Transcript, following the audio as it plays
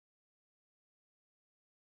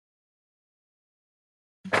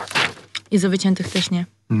I za wyciętych też nie.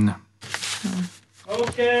 Nie.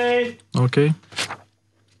 Okej. Okej.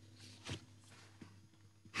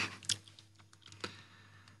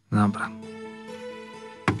 Dobra.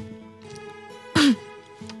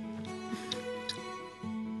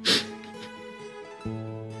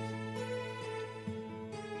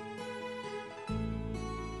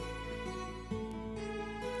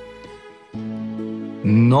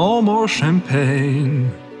 No more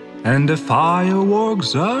champagne, and the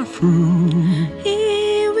fireworks are through.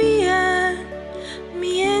 Here we are,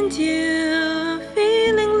 me and you,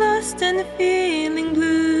 feeling lost and feeling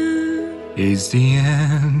blue. It's the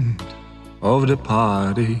end of the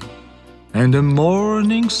party, and the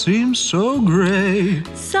morning seems so gray.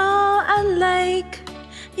 So unlike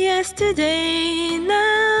yesterday,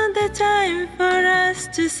 now the time for us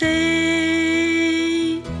to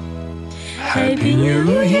say Happy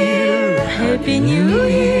New Year, Happy New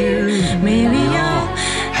Year. May we all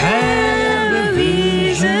have a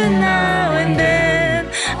vision now and then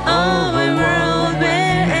of a world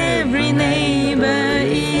where every neighbor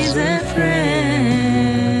is a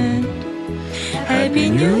friend. Happy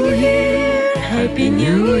New Year, Happy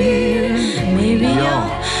New Year. May we all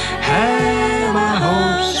have our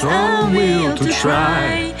hopes, our will to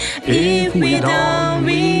try. If we don't,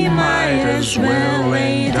 we might as well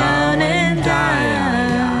lay down and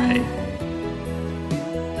die.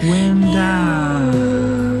 When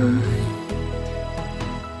die.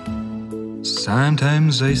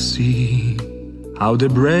 Sometimes I see how the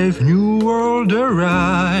brave new world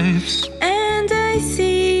arrives, And I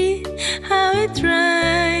see how it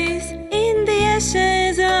thrives in the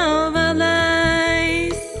ashes of our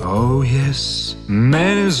lives. oh yes,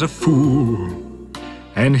 man is a fool,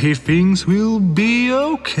 and he thinks we'll be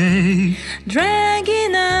okay.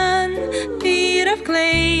 Dragging on feet of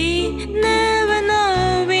clay, never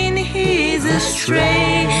knowing he's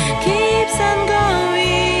astray, keeps on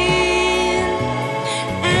going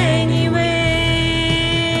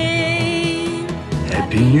anyway.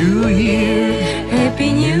 Happy New Year,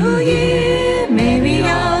 Happy New Year, may we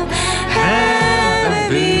all have a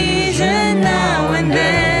vision now and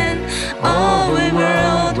then of a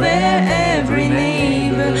world where every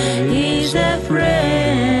neighbor is a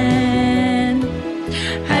friend.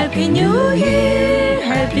 Happy New Year,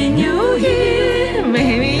 Happy New Year,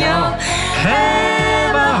 may we all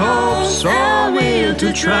have our hopes, our will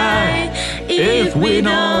to try. If we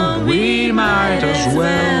don't, we might as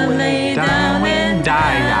well lay down and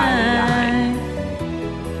die.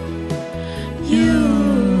 You